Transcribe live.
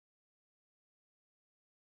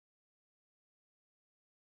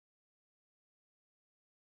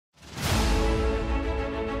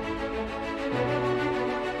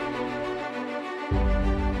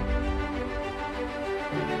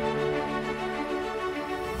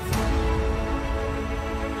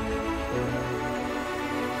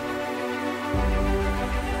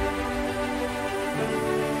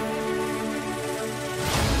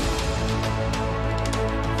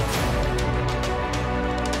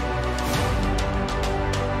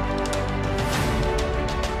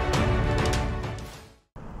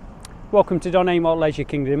Welcome to Don Amott Leisure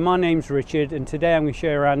Kingdom. My name's Richard and today I'm going to show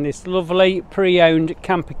you around this lovely pre-owned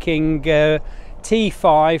Camperking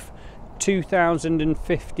T5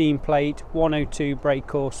 2015 plate 102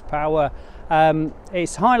 brake horsepower.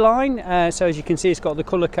 It's Highline, so as you can see it's got the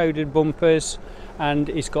colour coded bumpers and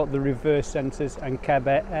it's got the reverse sensors and cab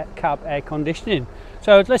air conditioning.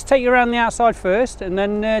 So let's take you around the outside first and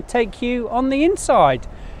then take you on the inside.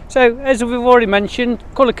 So as we've already mentioned,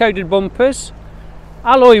 colour coded bumpers,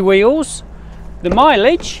 alloy wheels, the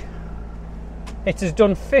mileage, it has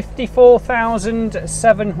done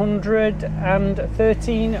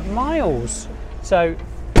 54,713 miles. So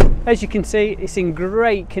as you can see, it's in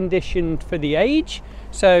great condition for the age.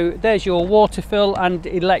 So there's your water fill and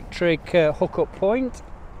electric hookup point.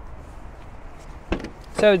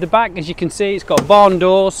 So the back, as you can see, it's got barn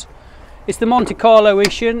doors. It's the Monte Carlo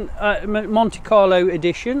edition.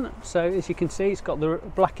 So as you can see, it's got the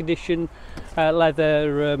black edition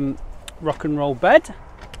leather rock and roll bed.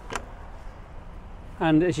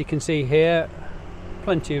 And as you can see here,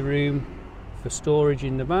 plenty of room for storage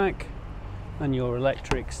in the back, and your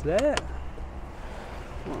electrics there.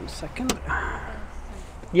 1 second.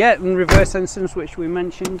 Yeah, and reverse sensors, which we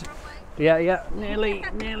mentioned. Yeah, nearly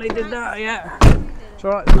did that. Yeah. It's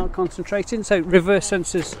alright, it's not concentrating. So reverse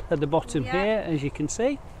sensors at the bottom here, as you can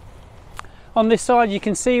see. On this side you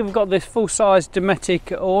can see we've got this full-size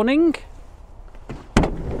DOMETIC awning.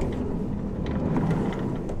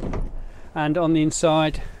 And on the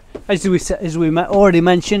inside, as we already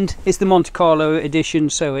mentioned, it's the Monte Carlo edition,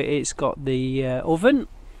 so it's got the oven,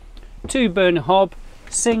 2-burner hob,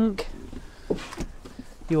 sink,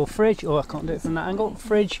 your fridge, I can't do it from that angle,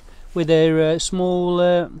 fridge with a small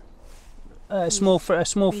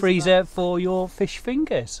freezer for your fish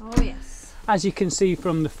fingers. Oh yes. As you can see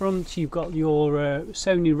from the front, you've got your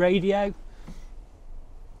SONY radio,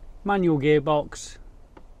 manual gearbox,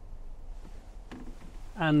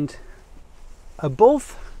 and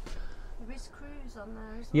above, there is cruise on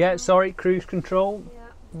there as well. yeah, sorry, cruise control.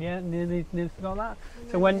 Yeah, nearly forgot that.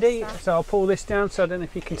 So Wendy, so I'll pull this down so I don't know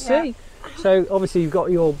if you can see. So obviously you've got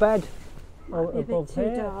your bed above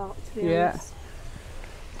here. Dark, to be honest.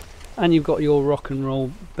 And you've got your rock and roll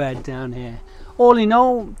bed down here. All in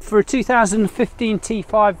all, for a 2015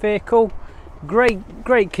 T5 vehicle,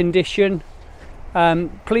 great condition.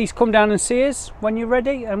 Please come down and see us when you're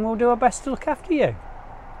ready and we'll do our best to look after you.